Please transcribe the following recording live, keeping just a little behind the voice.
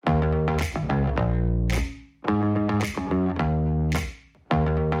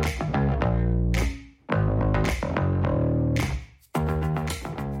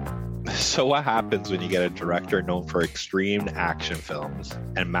So what happens when you get a director known for extreme action films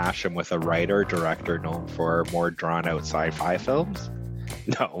and mash him with a writer-director known for more drawn-out sci-fi films?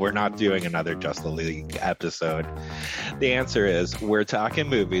 No, we're not doing another Just the League episode. The answer is, we're talking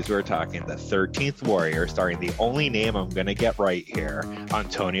movies. We're talking The 13th Warrior, starring the only name I'm going to get right here,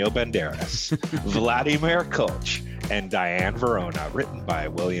 Antonio Banderas, Vladimir Koch, and Diane Verona, written by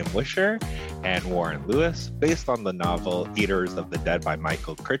William Wisher and Warren Lewis, based on the novel Eaters of the Dead by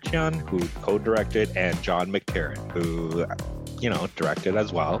Michael Crichton, who co-directed, and John McTiernan, who, directed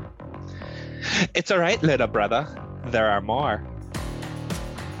as well. It's all right, little brother. There are more.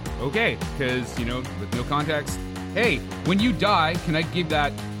 Okay, because, with no context. Hey, when you die, can I give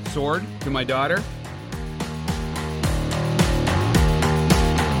that sword to my daughter?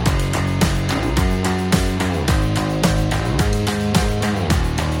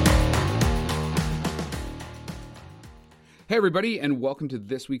 Hey, everybody, and welcome to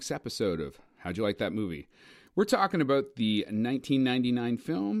this week's episode of How'd You Like That Movie? We're talking about the 1999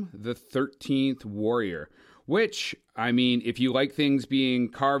 film, The 13th Warrior, which, if you like things being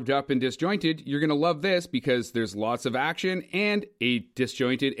carved up and disjointed, you're going to love this because there's lots of action and a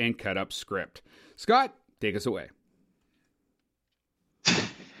disjointed and cut up script. Scott, take us away.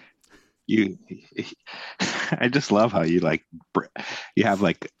 I just love how you have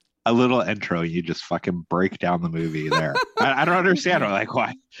a little intro, you just fucking break down the movie there. I don't understand. I'm like,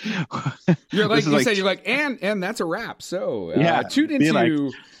 why? You're like, you're like, and that's a wrap. So tune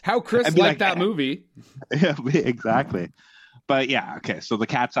into how Chris liked that movie. Yeah, exactly. But yeah, okay. So the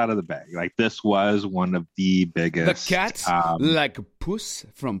cat's out of the bag. This was one of the biggest. The cat, like Puss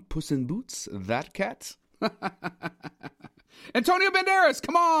from Puss in Boots. That cat. Antonio Banderas,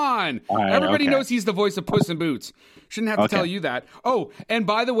 come on! Everybody knows he's the voice of Puss in Boots. Shouldn't have to tell you that. Oh, and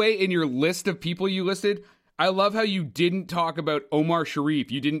by the way, in your list of people you listed, I love how you didn't talk about Omar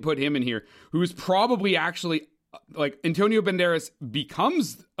Sharif. You didn't put him in here, who is probably actually, Antonio Banderas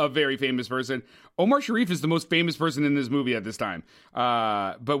becomes a very famous person. Omar Sharif is the most famous person in this movie at this time.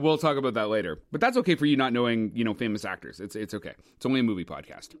 But we'll talk about that later. But that's okay for you not knowing, famous actors. It's okay. It's only a movie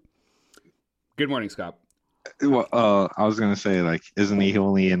podcast. Good morning, Scott. Well, I was going to say, isn't he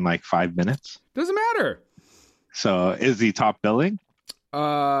only in 5 minutes? Doesn't matter. So is he top billing?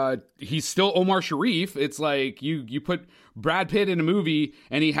 He's still Omar Sharif. It's like you put Brad Pitt in a movie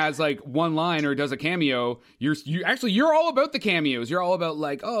and he has one line or does a cameo. You're all about the cameos. You're all about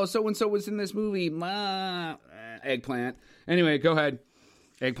so and so was in this movie. Eggplant. Anyway, go ahead.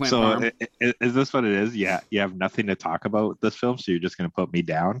 Eggplant. So farm. Is this what it is? Yeah, you have nothing to talk about this film, so you're just going to put me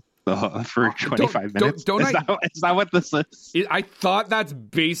down for 25 minutes? Is that what this is? I thought that's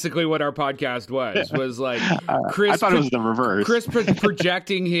basically what our podcast was Chris. I thought it was the reverse. Chris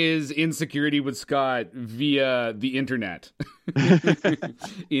projecting his insecurity with Scott via the internet.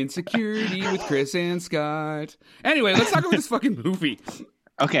 Insecurity with Chris and Scott. Anyway, let's talk about this fucking movie.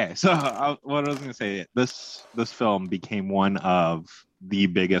 Okay, so what I was going to say, this film became one of the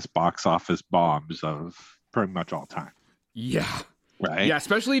biggest box office bombs of pretty much all time. Yeah. Right. Yeah,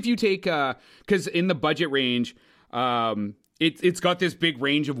 especially if you take because in the budget range, it's got this big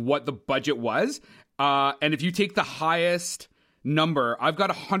range of what the budget was, and if you take the highest number, I've got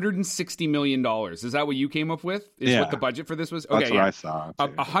 $160 million. Is that what you came up with? Is what the budget for this was? Okay, that's what I saw.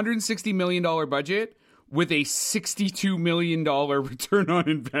 $160 million budget with a $62 million return on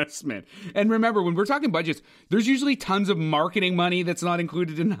investment. And remember, when we're talking budgets, there's usually tons of marketing money that's not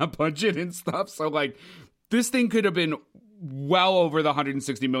included in that budget and stuff. So this thing could have been well over the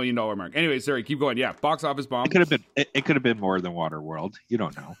 $160 million mark. Anyway, sorry, keep going. Yeah, box office bomb. It could have been more than Waterworld. You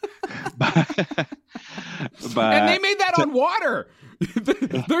don't know. but and they made that on water.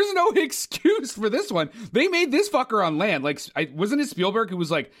 There's no excuse for this one. They made this fucker on land. Wasn't it Spielberg who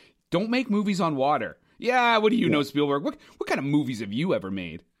was like, "Don't make movies on water"? Yeah, what do you know, Spielberg? What kind of movies have you ever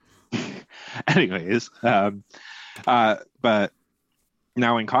made? Anyways, but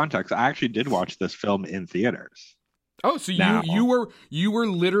now in context, I actually did watch this film in theaters. Oh, so you were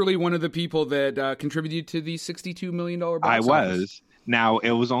literally one of the people that contributed to the $62 million box office. I was. Now,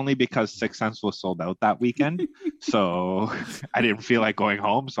 it was only because Sixth Sense was sold out that weekend, so I didn't feel like going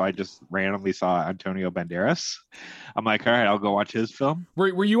home, so I just randomly saw Antonio Banderas. I'm like, all right, I'll go watch his film.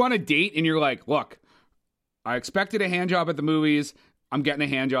 Were you on a date and you're like, look, I expected a hand job at the movies. I'm getting a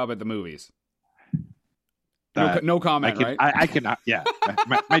hand job at the movies. No comment, right? I cannot. Yeah,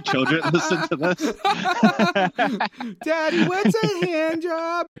 my children listen to this. Daddy, what's a hand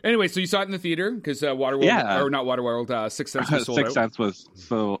job? Anyway, so you saw it in the theater because Waterworld, or not Waterworld, Sixth Sense was sold out. Sixth Sense was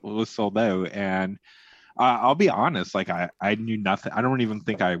sold out, and I'll be honest, I knew nothing. I don't even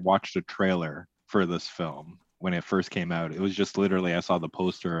think I watched a trailer for this film when it first came out. It was just literally I saw the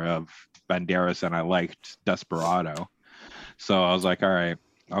poster of Banderas and I liked Desperado. So I was like, all right,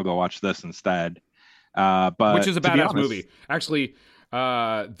 I'll go watch this instead. But which is a badass movie. Actually,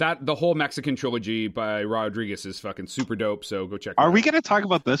 the whole Mexican trilogy by Rodriguez is fucking super dope. So go check it out. Are we going to talk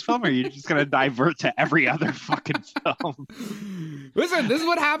about this film, or are you just going to divert to every other fucking film? Listen, this is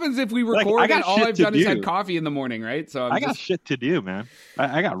what happens if we record and all I've done is had coffee in the morning, right? So I got shit to do, man.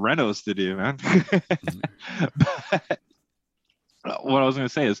 I got renos to do, man. But what I was going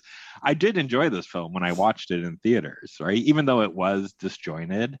to say is I did enjoy this film when I watched it in theaters, right? Even though it was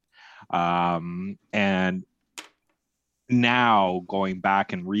disjointed. And now going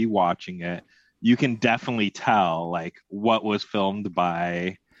back and rewatching it, you can definitely tell like what was filmed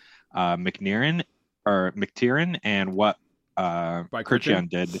by McTiernan and what Kurkjian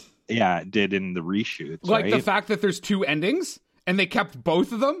did in the reshoots. Like right? the fact that there's two endings and they kept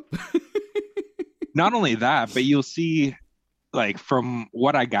both of them. Not only that, but you'll see, like from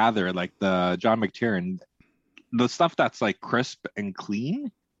what I gather, like the John McTiernan, the stuff that's like crisp and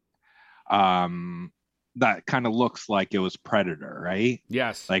clean, that kind of looks like it was Predator, right?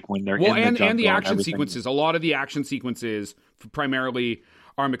 Yes. Like when they're in the and the action sequences. A lot of the action sequences primarily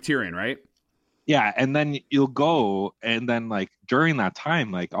are McTiernan, right? Yeah, and then you'll go, and then like during that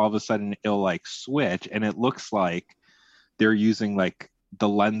time, like all of a sudden it'll like switch, and it looks like they're using like the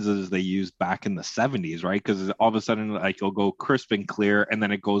lenses they used back in the 70s, right? Because all of a sudden like it'll go crisp and clear, and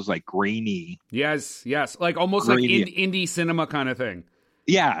then it goes like grainy. Yes, like almost grainy. Like indie cinema kind of thing.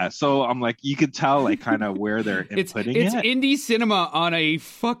 Yeah, so I'm like, you could tell like kind of where they're inputting it's indie cinema on a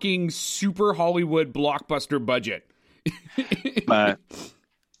fucking super Hollywood blockbuster budget. But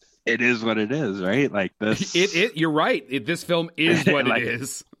it is what it is, right? Like this. You're right. This film is what like, it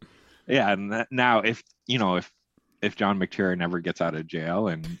is. Yeah, and now if John McTiernan ever gets out of jail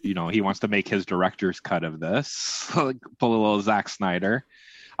and he wants to make his director's cut of this, like pull a little Zack Snyder,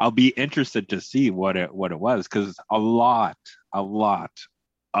 I'll be interested to see what it was, because a lot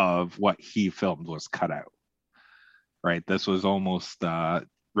of what he filmed was cut out. Right, this was almost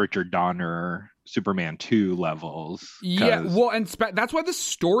Richard Donner Superman 2 levels. Yeah, well, and that's why the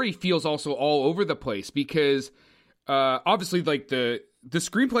story feels also all over the place, because obviously like the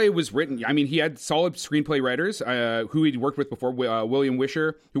screenplay was written. I mean, he had solid screenplay writers who he'd worked with before. William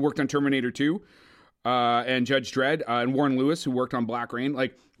Wisher, who worked on Terminator 2, and Judge Dredd, and Warren Lewis, who worked on Black Rain.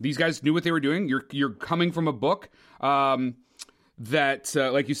 Like, these guys knew what they were doing. You're coming from a book that,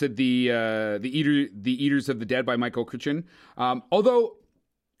 like you said, the Eaters of the Dead by Michael Crichton. Although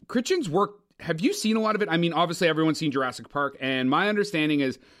Crichton's work, have you seen a lot of it? I mean, obviously everyone's seen Jurassic Park, and my understanding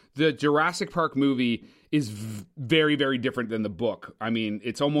is the Jurassic Park movie is very, very different than the book. I mean,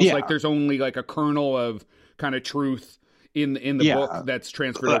 it's almost like there's only like a kernel of kind of truth in the book that's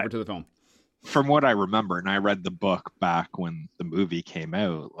transferred over to the film. From what I remember, and I read the book back when the movie came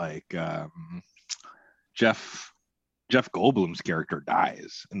out, like Jeff Goldblum's character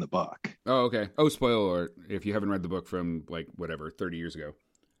dies in the book. Oh, okay. Oh, spoiler alert if you haven't read the book from like whatever 30 years ago.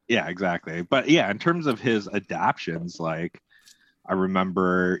 Yeah, exactly. But yeah, in terms of his adaptions, like I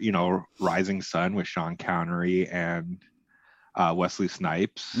remember, Rising Sun with Sean Connery and Wesley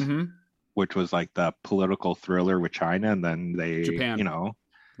Snipes, which was like the political thriller with China, and then Japan.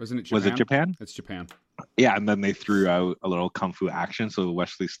 Wasn't it Japan? Was it Japan? It's Japan. Yeah, and then they threw out a little kung fu action so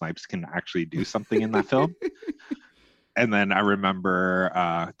Wesley Snipes can actually do something in that film. And then I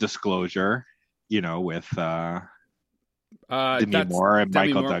remember Disclosure, with Demi Moore and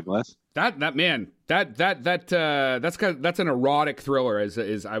Michael Douglas. That's an erotic thriller,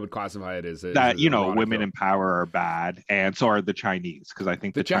 as I would classify it as that. Women in power are bad, and so are the Chinese, because I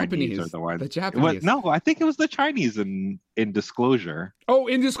think the Chinese are the ones. The Japanese. No, I think it was the Chinese in Disclosure. Oh,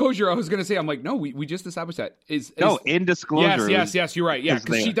 in Disclosure, I was going to say, I'm like, no, we just established that. In Disclosure. Yes, you're right. Yeah,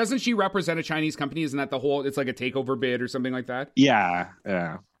 because doesn't she represent a Chinese company? Isn't that the whole? It's like a takeover bid or something like that. Yeah.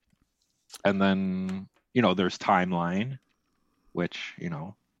 And then there's Timeline, which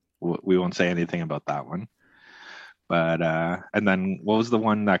we won't say anything about that one. But and then what was the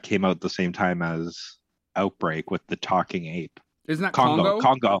one that came out the same time as Outbreak with the talking ape? Isn't that Congo?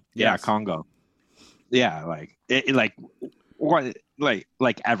 Congo. Yes. Yeah, Congo. Yeah, like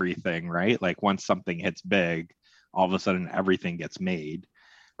like everything, right? Like once something hits big, all of a sudden everything gets made,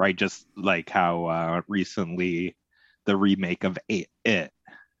 right? Just like how recently the remake of It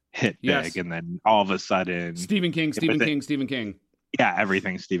hit big, and then all of a sudden Stephen King. Yeah,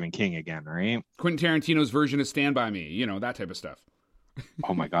 everything's Stephen King again, right? Quentin Tarantino's version of Stand By Me, that type of stuff.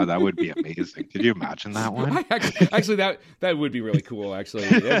 Oh my God, that would be amazing. Could you imagine that one? Actually, that would be really cool. Actually,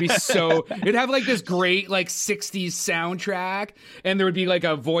 it'd be so. It'd have like this great like '60s soundtrack, and there would be like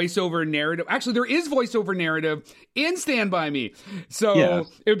a voiceover narrative. Actually, there is voiceover narrative in Stand By Me, so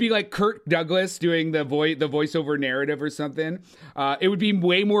it would be like Kirk Douglas doing the voiceover narrative or something. It would be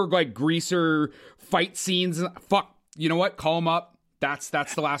way more like greaser fight scenes. Fuck, you know what? Call them up. That's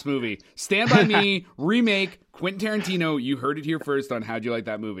the last movie. Stand By Me remake. Quentin Tarantino, you heard it here first on How'd You Like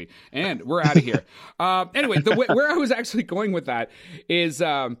That Movie. And we're out of here. Anyway, where I was actually going with that is,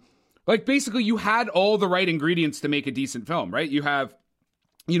 like, basically you had all the right ingredients to make a decent film, right? You have,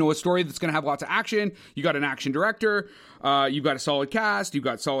 you know, a story that's going to have lots of action. You got an action director. You've got a solid cast. You've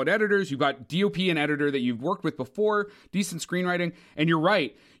got solid editors. You've got DOP and editor that you've worked with before. Decent screenwriting. And you're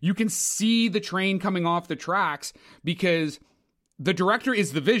right. You can see the train coming off the tracks because the director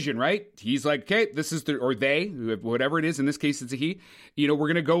is the vision, right? He's like, okay, this is or they, whatever it is. In this case, it's a he. You know, we're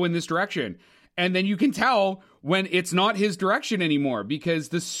going to go in this direction. And then you can tell when it's not his direction anymore because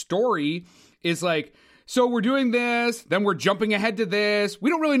the story is like, so we're doing this, then we're jumping ahead to this. We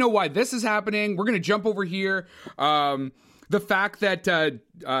don't really know why this is happening. We're going to jump over here. The fact that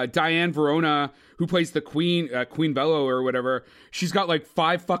Diane Verona, who plays the Queen Bello or whatever, she's got like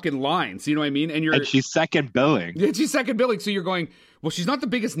 5 fucking lines. You know what I mean? And she's second billing. Yeah, she's second billing. So you're going, well, she's not the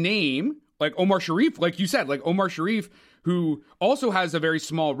biggest name. Like Omar Sharif, like you said, like Omar Sharif, who also has a very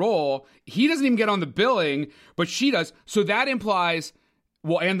small role. He doesn't even get on the billing, but she does. So that implies,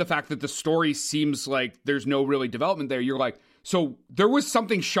 well, and the fact that the story seems like there's no really development there. You're like, so there was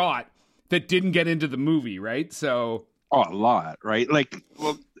something shot that didn't get into the movie, right? So... Oh, a lot, right? Like,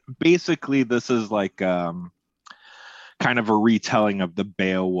 well, basically, this is like kind of a retelling of the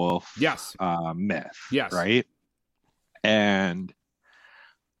Beowulf myth, right? And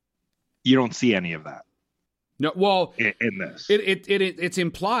you don't see any of that. No, well, in this, it's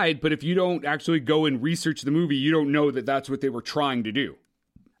implied, but if you don't actually go and research the movie, you don't know that that's what they were trying to do.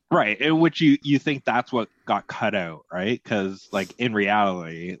 Right, in which you think that's what got cut out, right? Because, like, in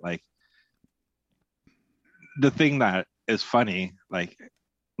reality, like, the thing that is funny, like,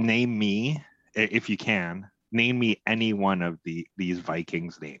 name me, if you can, name me any one of these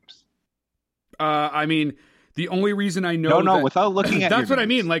Vikings names. I mean, the only reason I know... No, without looking at that's what I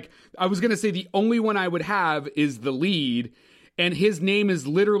mean. Like, I was going to say the only one I would have is the lead, and his name is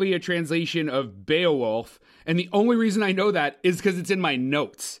literally a translation of Beowulf, and the only reason I know that is because it's in my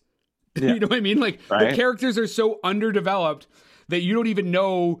notes. Yeah. You know what I mean? Like, the characters are so underdeveloped that you don't even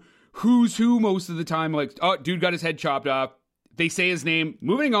know who's who most of the time. Like, oh, dude got his head chopped off. They say his name.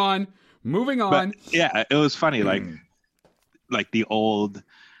 Moving on. But, yeah, it was funny. Like the old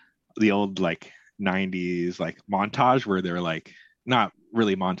like 90s like montage where they're like, not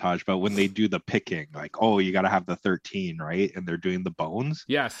really montage, but when they do the picking, like, oh, you got to have the 13, right? And they're doing the bones.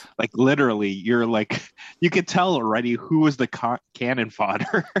 Yes. Like, literally, you're like, you could tell already who was the cannon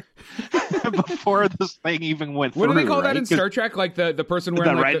fodder before this thing even went through. What do they call that in Star Trek? Like the person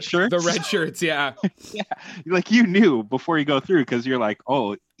wearing the like red shirts? The red shirts, yeah. Yeah. Like, you knew before you go through because you're like,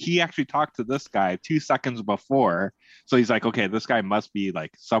 oh, he actually talked to this guy 2 seconds before. So he's like, okay, this guy must be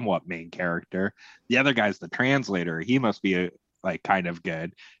like somewhat main character. The other guy's the translator. He must be like kind of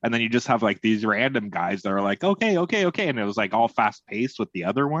good. And then you just have like these random guys that are like, okay. And it was like all fast paced with the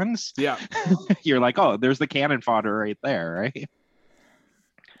other ones. Yeah. You're like, oh, there's the cannon fodder right there, right?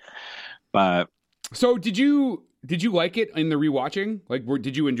 But so did you like it in the rewatching? Like,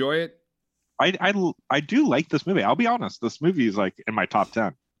 did you enjoy it? I do like this movie. I'll be honest. This movie is like in my top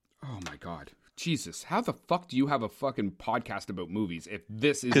 10. Oh my God. Jesus, how the fuck do you have a fucking podcast about movies if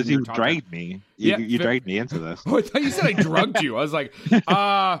this is... Because you dragged me. You dragged me into this. Oh, I thought you said I drugged you. I was like,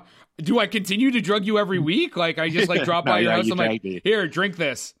 do I continue to drug you every week? Like, I just like drop by your house. I'm like, here, drink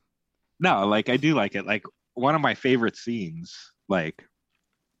this. No, like, I do like it. Like, one of my favorite scenes, like,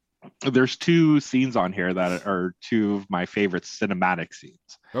 there's 2 scenes on here that are 2 of my favorite cinematic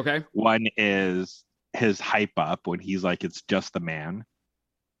scenes. Okay. One is his hype up when he's like, it's just a man.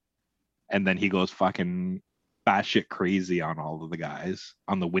 And then he goes fucking batshit crazy on all of the guys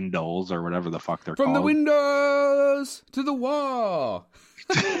on the windows or whatever the fuck they're called. From the windows to the wall.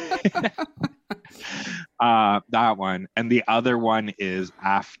 That one. And the other one is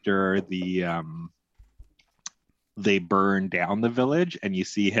after they burn down the village and you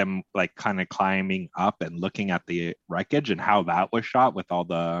see him like kind of climbing up and looking at the wreckage and how that was shot with all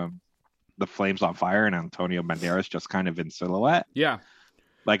the flames on fire and Antonio Banderas just kind of in silhouette. Yeah.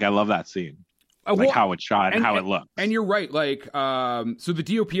 Like, I love that scene. Like, how it's shot and how it looks. And you're right. Like, so the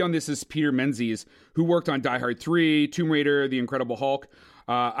DOP on this is Peter Menzies, who worked on Die Hard 3, Tomb Raider, The Incredible Hulk.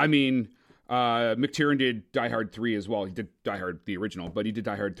 I mean, McTiernan did Die Hard 3 as well. He did Die Hard the original, but he did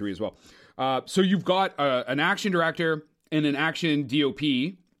Die Hard 3 as well. So you've got an action director and an action DOP,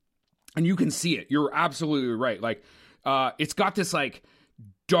 and you can see it. You're absolutely right. Like, it's got this like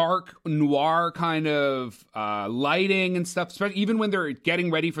dark noir kind of lighting and stuff, especially even when they're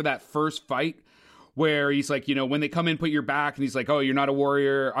getting ready for that first fight, where he's like, you know, when they come in, put your back, and he's like, oh, you're not a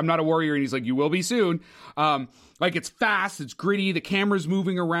warrior. I'm not a warrior. And he's like, you will be soon. Like, it's fast, it's gritty, the camera's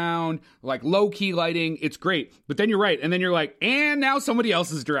moving around, like low-key lighting. It's great. But then you're right. And then you're like, and now somebody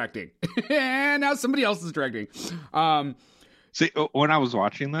else is directing. And now somebody else is directing. See, when I was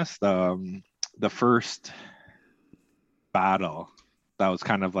watching this, the first battle that was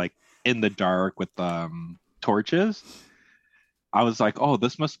kind of like in the dark with torches, I was like, oh,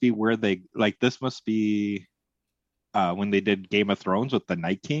 this must be where this must be when they did Game of Thrones with the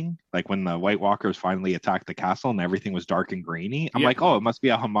Night King, like when the White Walkers finally attacked the castle and everything was dark and grainy. I'm like, oh, it must be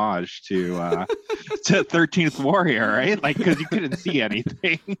a homage to 13th Warrior, right? Like, because you couldn't see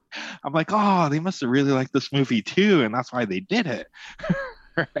anything. I'm like, oh, they must have really liked this movie too, and that's why they did it.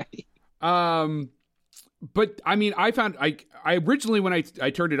 Right? But I mean, I originally, when I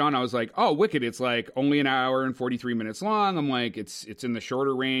turned it on, I was like, oh, Wicked, it's like only an hour and 43 minutes long. I'm like, it's in the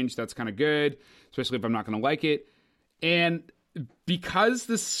shorter range. That's kind of good, especially if I'm not going to like it. And because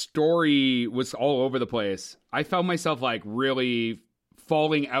the story was all over the place, I found myself like really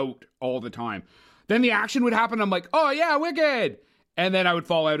falling out all the time. Then the action would happen. I'm like, oh yeah, Wicked. And then I would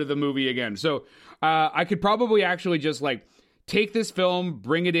fall out of the movie again. So I could probably actually just like take this film,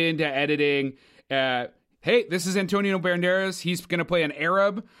 bring it into editing, hey, this is Antonio Banderas. He's going to play an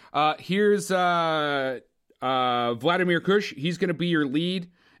Arab. Here's Vladimir Kush. He's going to be your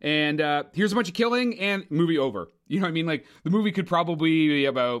lead. And here's a bunch of killing and movie over. You know what I mean? Like, the movie could probably be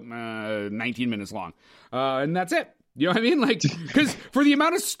about 19 minutes long. And that's it. You know what I mean? Like, because for the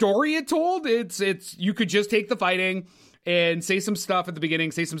amount of story it told, it's you could just take the fighting and say some stuff at the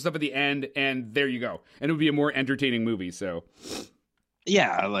beginning, say some stuff at the end, and there you go. And it would be a more entertaining movie. So,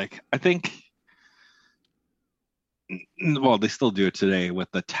 yeah, like, I think... Well, they still do it today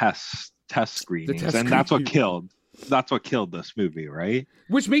with the test screenings, and that's what killed this movie, right?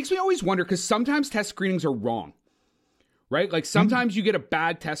 Which makes me always wonder, because sometimes test screenings are wrong, right? Like, sometimes you get a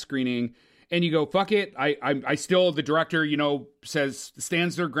bad test screening, and you go, "Fuck it, I still." The director, you know,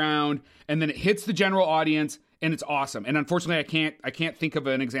 stands their ground, and then it hits the general audience, and it's awesome. And unfortunately, I can't think of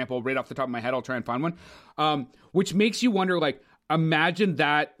an example right off the top of my head. I'll try and find one. Which makes you wonder, like, imagine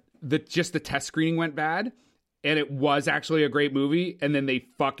that just the test screening went bad. And it was actually a great movie, and then they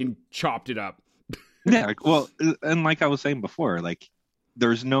fucking chopped it up. Yeah, well, and like I was saying before, like,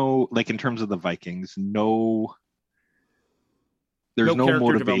 there's no, like, in terms of the Vikings, there's no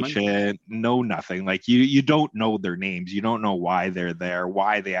motivation, no nothing. Like, you don't know their names, you don't know why they're there,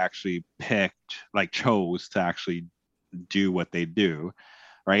 why they actually chose to actually do what they do,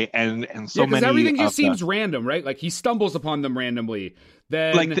 right? And so many, everything just seems random, right? Like, he stumbles upon them randomly,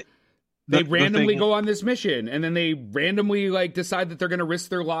 then. They randomly go on this mission, and then they randomly like decide that they're going to risk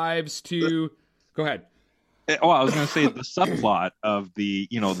their lives to. Go ahead. Oh, I was going to say the subplot of the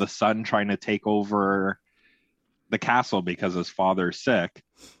son trying to take over the castle because his father's sick.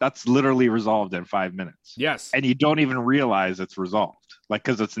 That's literally resolved in 5 minutes. Yes, and you don't even realize it's resolved, like,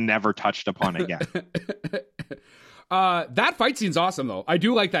 because it's never touched upon again. That fight scene's awesome, though. I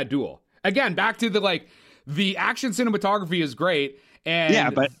do like that duel. Again, back to the action cinematography is great. And yeah,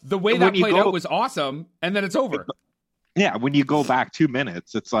 but the way that played out was awesome, and then it's over. Yeah, when you go back 2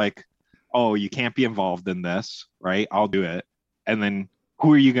 minutes, it's like, oh, you can't be involved in this, right? I'll do it. And then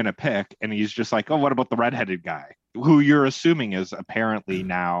who are you going to pick? And he's just like, oh, what about the redheaded guy? Who you're assuming is apparently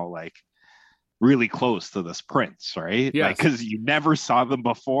now, like, really close to this prince, right? Yes. Like, because you never saw them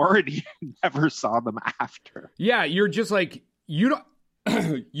before, and you never saw them after. Yeah, you're just like, you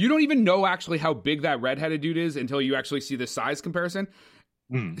don't even know actually how big that redheaded dude is until you actually see the size comparison.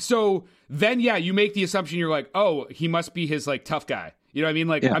 So then, yeah, you make the assumption. You're like, oh, he must be his like tough guy. You know what I mean?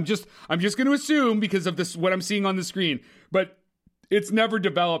 Like, yeah. I'm just going to assume because of this, what I'm seeing on the screen, but it's never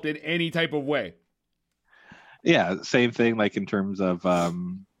developed in any type of way. Yeah. Same thing. Like, in terms of,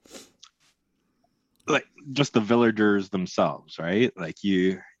 like, just the villagers themselves, right? Like,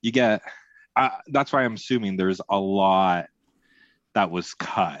 you get, that's why I'm assuming there's a lot that was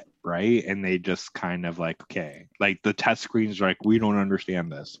cut, right? And they just kind of like, okay, like, the test screens are like, we don't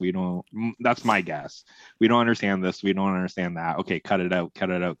understand this. That's my guess. We don't understand this. We don't understand that. Okay, cut it out.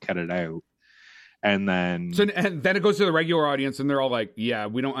 And then it goes to the regular audience, and they're all like, yeah,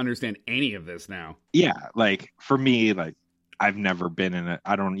 we don't understand any of this now. Yeah, like, for me, like, I've never been in it.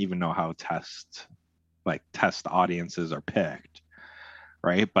 I don't even know how test audiences are picked,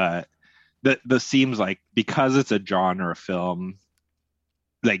 right? But the seems like, because it's a genre film,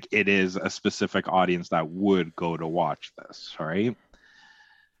 like it is a specific audience that would go to watch this, right?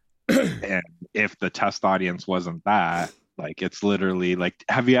 And if the test audience wasn't that, like it's literally like,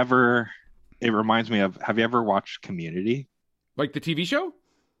 it reminds me of, have you ever watched Community? Like the TV show?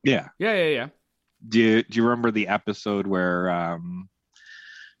 Yeah. Yeah. Do you remember the episode where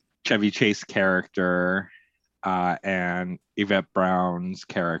Chevy Chase character and Yvette Brown's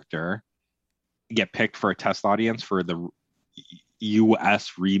character get picked for a test audience for the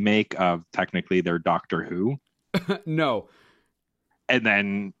US remake of technically their Doctor Who? No. And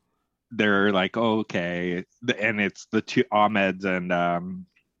then they're like, oh, okay. And it's the two Ahmed's and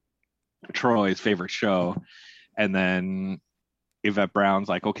Troy's favorite show. And then Yvette Brown's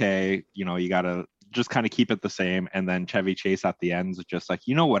like, okay, you gotta just kind of keep it the same. And then Chevy Chase at the end is just like,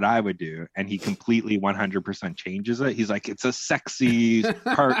 you know what I would do? And he completely 100% changes it. He's like, it's a sexy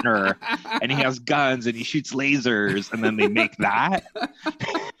partner and he has guns and he shoots lasers. And then they make that.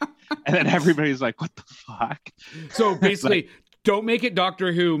 And then everybody's like, what the fuck? So basically, don't make it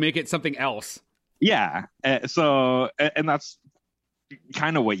Doctor Who, make it something else. Yeah. So, and that's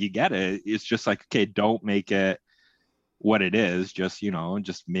kind of what you get. It's just like, okay, don't make it what it is. Just,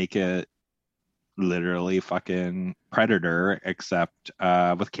 just make it literally fucking Predator, except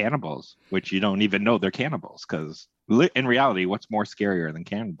with cannibals, which you don't even know they're cannibals, because in reality, what's more scarier than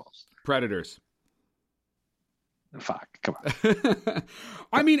cannibals? Predators. Fuck, come on.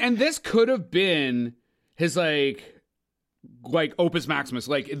 I mean, and this could have been his like opus maximus.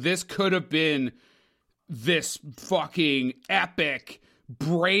 Like, this could have been this fucking epic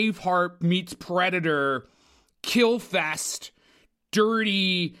Braveheart meets Predator kill fest,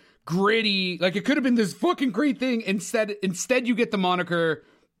 dirty, gritty. Like, it could have been this fucking great thing. Instead you get the moniker,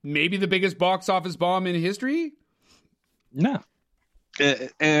 maybe the biggest box office bomb in history. No.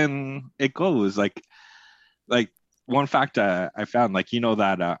 And it goes like one fact I found, like,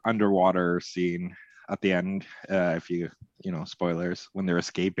 that underwater scene at the end, if spoilers, when they're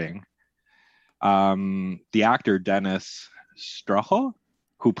escaping, the actor Dennis Straho,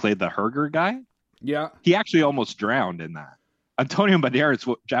 who played the Herger guy, he actually almost drowned in that. Antonio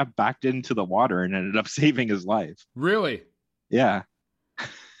Banderas backed into the water and ended up saving his life. Really? Yeah.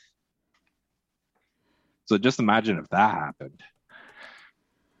 So just imagine if that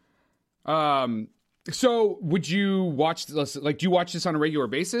happened. So would you watch this? Like, do you watch this on a regular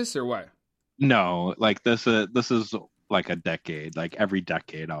basis or what? No, like this is like a decade. Like every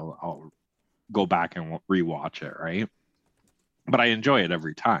decade, I'll go back and rewatch it, right? But I enjoy it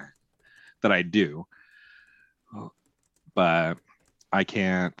every time that I do. But I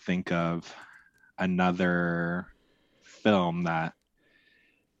can't think of another film that,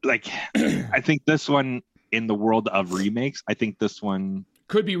 like, I think this one, in the world of remakes, I think this one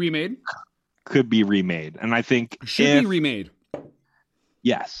could be remade. And I think should be remade.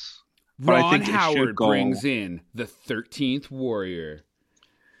 Yes. Ron Howard brings in The 13th Warrior,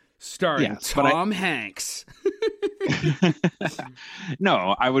 starring Tom Hanks.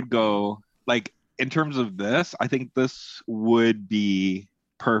 No, I would go, like, in terms of this, I think this would be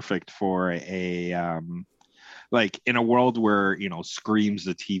perfect for a like, in a world where Scream's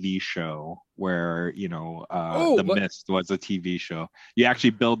a TV show, where Mist was a TV show. You actually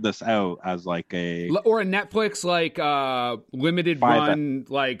build this out as like or a Netflix limited run,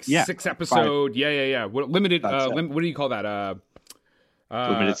 6 episode. Yeah. What limited? What do you call that?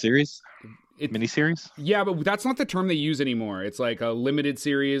 Limited series. Miniseries? Yeah, but that's not the term they use anymore. It's like a limited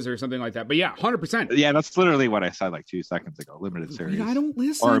series or something like that. But yeah, 100%. Yeah, that's literally what I said like 2 seconds ago. Limited series. I don't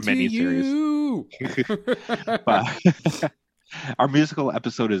listen or a to you. But our musical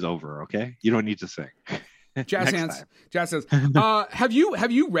episode is over, okay? You don't need to sing. Jazz hands. Have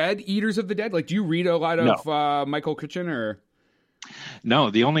you read Eaters of the Dead? Like, do you read a lot of Michael Kitchen or? No,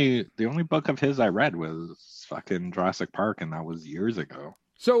 the only book of his I read was fucking Jurassic Park, and that was years ago.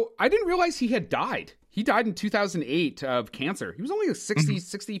 So I didn't realize he had died. He died in 2008 of cancer. He was only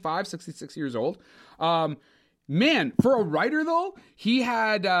 65, 66 years old. Man, for a writer though, he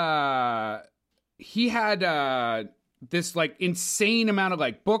had this like insane amount of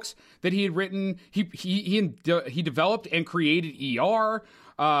like books that he had written. He developed and created ER.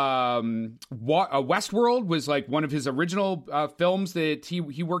 Westworld was like one of his original films that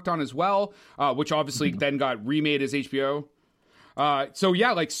he worked on as well, which obviously then got remade as HBO. So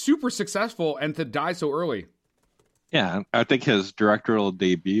yeah, like super successful, and to die so early. Yeah, I think his directorial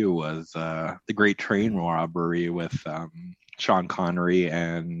debut was The Great Train Robbery with Sean Connery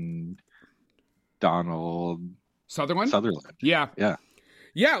and Donald Sutherland. Yeah.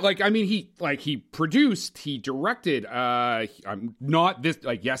 Yeah, like, I mean, he produced, he directed, I'm not this,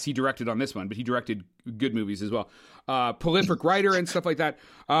 like, yes, he directed on this one, but he directed good movies as well. Prolific writer and stuff like that.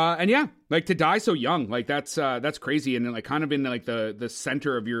 And yeah, like, to die so young, like, that's crazy. And then, like, kind of in like the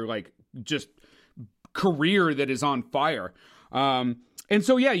center of your, like, just career that is on fire. And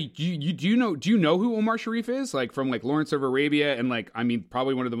so, yeah, do you know who Omar Sharif is? Like, from, like, Lawrence of Arabia and, like, I mean,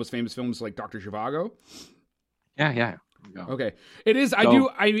 probably one of the most famous films, like Dr. Zhivago. Yeah. Go. Okay, it is. I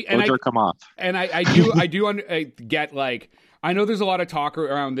get, like, I know there's a lot of talk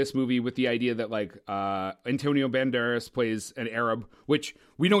around this movie with the idea that, like, Antonio Banderas plays an Arab, which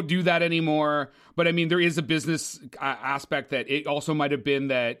we don't do that anymore. But I mean, there is a business aspect that it also might have been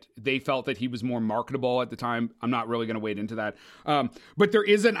that they felt that he was more marketable at the time. I'm not really going to wade into that. But there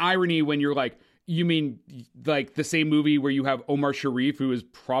is an irony when you're like, you mean like the same movie where you have Omar Sharif, who is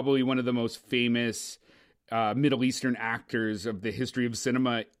probably one of the most famous Middle Eastern actors of the history of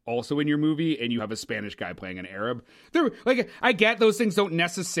cinema, also in your movie, and you have a Spanish guy playing an Arab. They're like, I get those things don't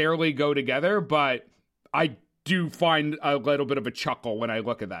necessarily go together, but I do find a little bit of a chuckle when I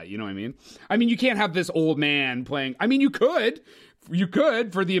look at that. You know what I mean? I mean, you can't have this old man playing. I mean, you could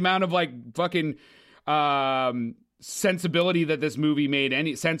for the amount of, like, fucking sensibility that this movie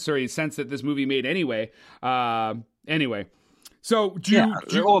made. Sense that this movie made anyway. Anyway, so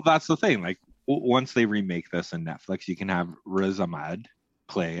well, that's the thing, like. Once they remake this in Netflix, you can have Riz Ahmed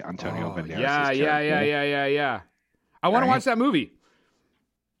play Antonio Banderas. Yeah. I want to watch that movie.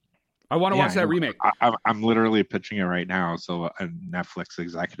 I want to watch that remake. I'm literally pitching it right now, so a Netflix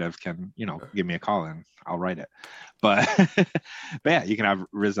executive can, give me a call and I'll write it. But, yeah, you can have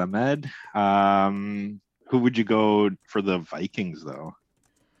Riz Ahmed. Who would you go for the Vikings, though?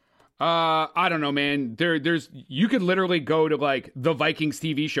 I don't know, man. You could literally go to, like, the Vikings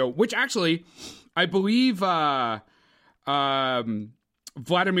TV show, which actually, I believe,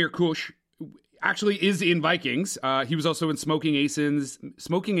 Vladimir Kush actually is in Vikings. He was also in Smoking Aces,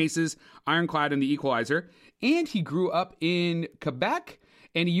 Ironclad, and The Equalizer, and he grew up in Quebec.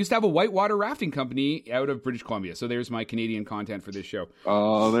 And he used to have a whitewater rafting company out of British Columbia. So there's my Canadian content for this show.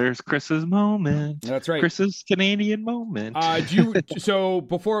 Oh, there's Chris's moment. That's right. Chris's Canadian moment. So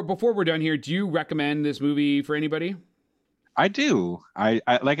before we're done here, do you recommend this movie for anybody? I do. I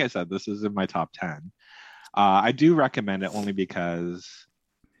like I said, this is in my top 10. I do recommend it only because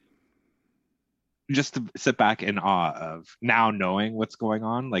just to sit back in awe of now knowing what's going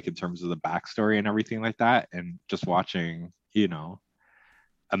on, like in terms of the backstory and everything like that, and just watching,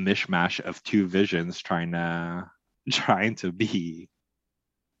 a mishmash of two visions trying to be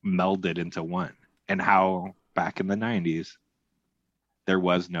melded into one, and how back in the 90s there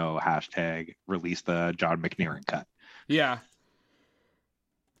was no hashtag release the John McNairy cut. Yeah.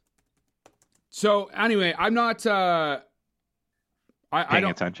 So anyway, I'm not paying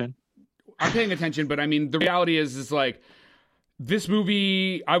attention. I'm paying attention, but I mean, the reality is like, this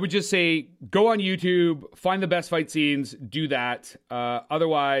movie, I would just say, go on YouTube, find the best fight scenes, do that.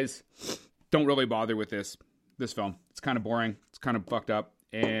 Otherwise, don't really bother with this film. It's kind of boring. It's kind of fucked up.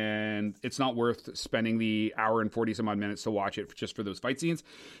 And it's not worth spending the hour and 40 some odd minutes to watch it just for those fight scenes.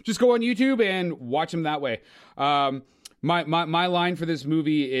 Just go on YouTube and watch them that way. My line for this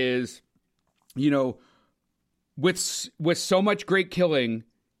movie is, with so much great killing,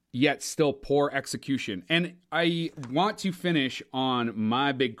 yet still poor execution. And I want to finish on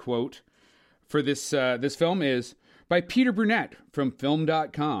my big quote for this film is by Peter Brunette from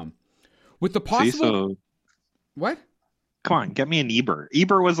film.com. With the possible... What? Come on, get me an Ebert.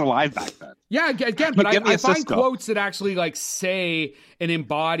 Ebert was alive back then. Yeah, again, but I find quotes that actually, like, say and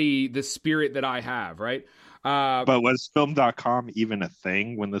embody the spirit that I have, right? But was film.com even a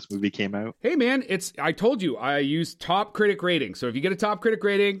thing when this movie came out? Hey man, I told you I use top critic rating. So if you get a top critic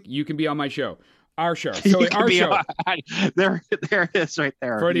rating, you can be on my show. Our show. So our show. There it is right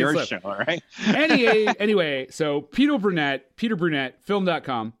there. Freudian Your slip. Show, right? Anyway, so Peter Brunette,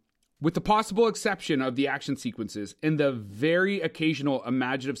 film.com, with the possible exception of the action sequences and the very occasional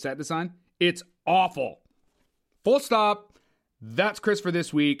imaginative set design, it's awful. Full stop. That's Chris for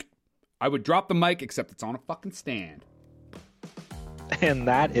this week. I would drop the mic, except it's on a fucking stand. And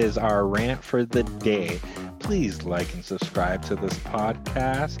that is our rant for the day. Please like and subscribe to this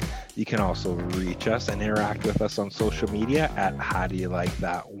podcast. You can also reach us and interact with us on social media at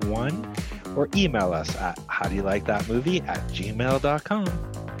howdoyoulikethat1 or email us at howdoyoulikethatmovie@gmail.com.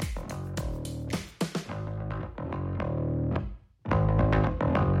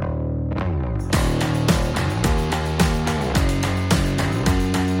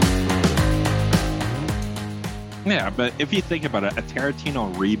 Yeah, but if you think about it, a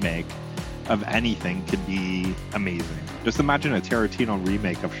Tarantino remake of anything could be amazing. Just imagine a Tarantino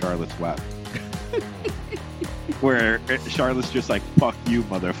remake of Charlotte's Web. Where Charlotte's just like, fuck you,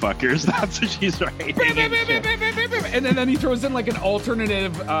 motherfuckers. That's what she's writing. And then he throws in like an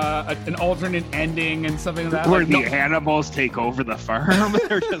alternate ending and something like that. Where the animals take over the farm.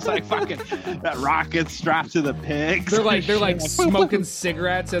 They're just like fucking that rockets strapped to the pigs. They're like smoking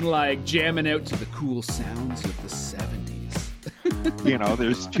cigarettes and like jamming out to the cool sounds of the 70s. You know,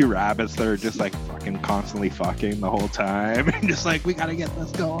 there's two rabbits that are just like fucking constantly fucking the whole time. And just like, we gotta get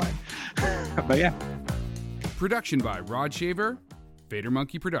this going. But yeah. Production by Rod Shaver, Vader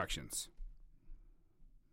Monkey Productions.